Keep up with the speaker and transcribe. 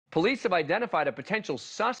Police have identified a potential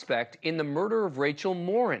suspect in the murder of Rachel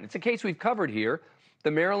Morin. It's a case we've covered here.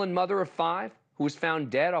 The Maryland mother of 5 who was found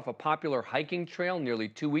dead off a popular hiking trail nearly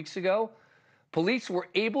 2 weeks ago. Police were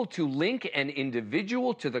able to link an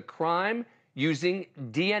individual to the crime using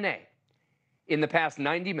DNA. In the past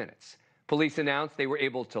 90 minutes, police announced they were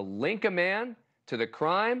able to link a man to the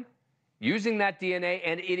crime using that DNA,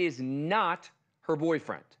 and it is not her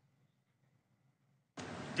boyfriend.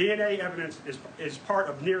 DNA evidence is part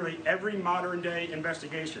of nearly every modern-day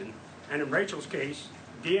investigation, and in Rachel's case,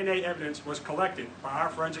 DNA evidence was collected by our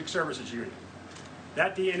Forensic Services Unit.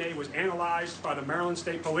 That DNA was analyzed by the Maryland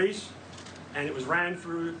State Police, and it was ran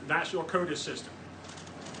through the National CODIS system.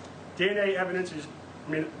 This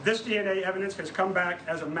DNA evidence has come back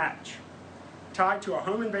as a match, tied to a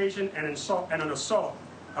home invasion and an assault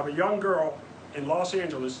of a young girl in Los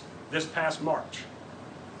Angeles this past March.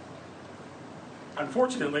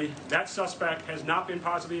 Unfortunately, that suspect has not been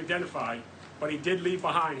positively identified, but he did leave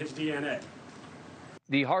behind his DNA.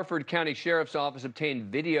 The Harford County Sheriff's Office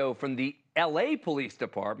obtained video from the LA Police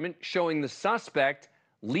Department showing the suspect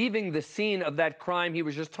leaving the scene of that crime he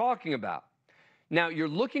was just talking about. Now, you're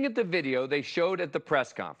looking at the video they showed at the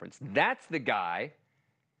press conference. That's the guy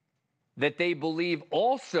that they believe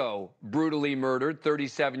also brutally murdered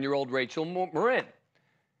 37-year-old Rachel Morin.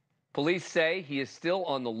 Police say he is still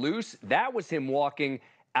on the loose. That was him walking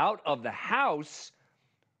out of the house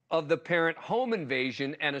of the parent home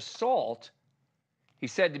invasion and assault.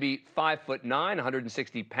 He's said to be 5'9",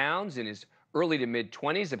 160 pounds, in his early to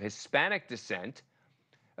mid-20s, of Hispanic descent.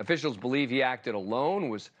 Officials believe he acted alone,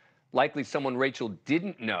 was likely someone Rachel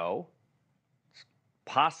didn't know. It's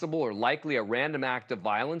possible or likely a random act of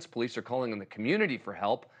violence. Police are calling on the community for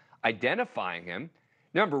help identifying him.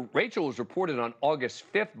 Remember, Rachel was reported on August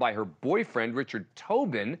 5th by her boyfriend, Richard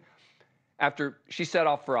Tobin, after she set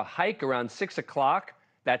off for a hike around 6 o'clock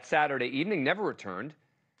that Saturday evening, never returned.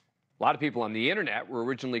 A lot of people on the internet were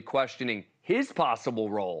originally questioning his possible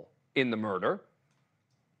role in the murder,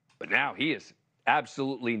 but now he is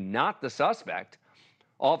absolutely not the suspect.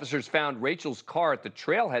 Officers found Rachel's car at the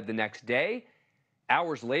trailhead the next day.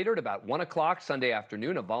 Hours later, at about 1 o'clock Sunday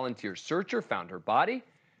afternoon, a volunteer searcher found her body.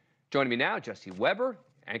 Joining me now, Jesse Weber,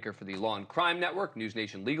 anchor for the Law and Crime Network,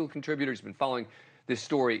 NewsNation legal contributor. He's been following this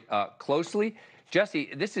story closely.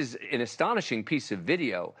 Jesse, this is an astonishing piece of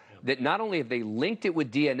video that not only have they linked it with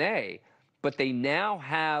DNA, but they now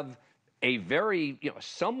have a very,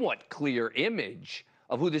 somewhat clear image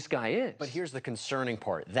of who this guy is. But here's the concerning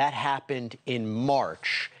part. That happened in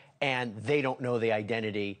March, and they don't know the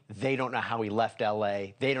identity. They don't know how he left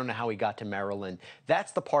L.A. They don't know how he got to Maryland.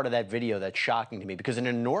 That's the part of that video that's shocking to me, because in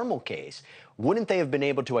a normal case, wouldn't they have been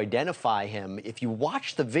able to identify him? If you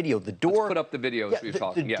watch the video, the door... Let's put up the videos we're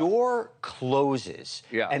talking. The door closes.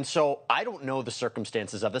 Yeah. And so I don't know the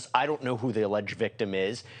circumstances of this. I don't know who the alleged victim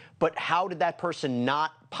is. But how did that person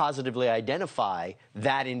not positively identify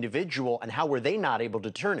that individual, and how were they not able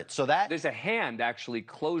to turn it? So that... There's a hand actually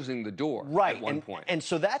closing the door at one point. And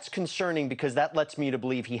so that's concerning, because that lets me to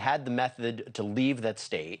believe he had the method to leave that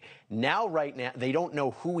state. Now, right now, they don't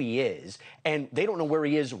know who he is, and they don't know where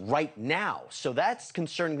he is right now. So that's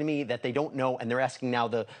concerning to me, that they don't know, and they're asking now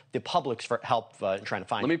the publics for help in trying to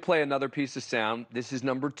find him. Let me play another piece of sound. This is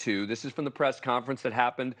number 2. This is from the press conference that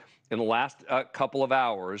happened in the last couple of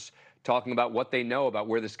hours, talking about what they know about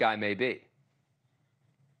where this guy may be.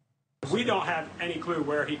 We don't have any clue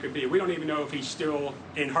where he could be. We don't even know if he's still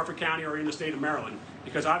in Harford County or in the state of Maryland,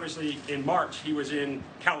 because obviously in March he was in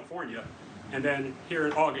California, and then here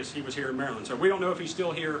in August he was here in Maryland. So we don't know if he's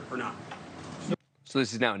still here or not. So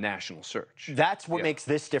this is now a national search. That's what makes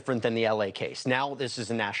this different than the LA case. Now this is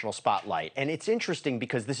a national spotlight. And it's interesting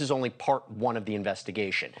because this is only part 1 of the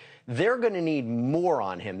investigation. They're going to need more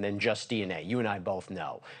on him than just DNA. You and I both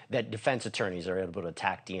know that defense attorneys are able to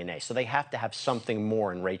attack DNA. So they have to have something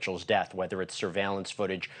more in Rachel's death, whether it's surveillance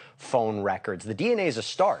footage, phone records. The DNA is a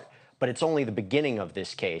start, but it's only the beginning of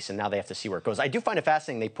this case, and now they have to see where it goes. I do find it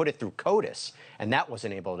fascinating they put it through CODIS, and that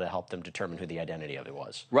wasn't able to help them determine who the identity of it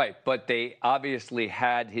was. Right, but they obviously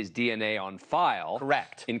had his DNA on file.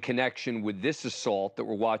 Correct. In connection with this assault that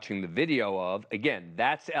we're watching the video of. Again,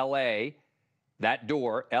 that's L.A., that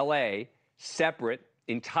door, L.A., separate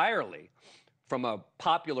entirely from a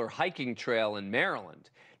popular hiking trail in Maryland.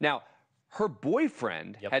 Now, her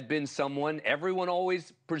boyfriend had been someone, everyone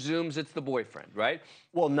always presumes it's the boyfriend, right?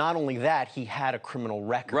 Well, not only that, he had a criminal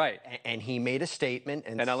record. Right. And he made a statement.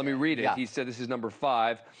 And now let me read it. He said, this is number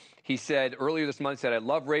 5. He said earlier this month, I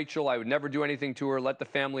love Rachel. I would never do anything to her. Let the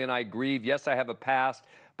family and I grieve. Yes, I have a past,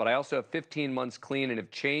 but I also have 15 months clean and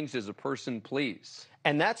have changed as a person, please.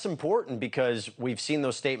 And that's important because we've seen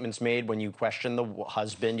those statements made when you question the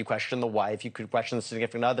husband, you question the wife, you could question the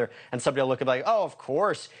significant other, and somebody will look at like, oh, of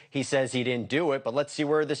course he says he didn't do it, but let's see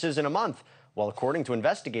where this is in a month. Well, according to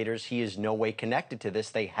investigators, he is no way connected to this.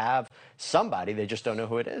 They have somebody, they just don't know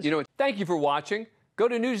who it is. You know, thank you for watching. Go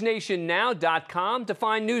to newsnationnow.com to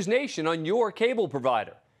find NewsNation on your cable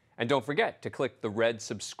provider. And don't forget to click the red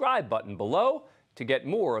subscribe button below to get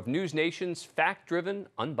more of NewsNation's fact-driven,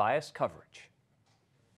 unbiased coverage.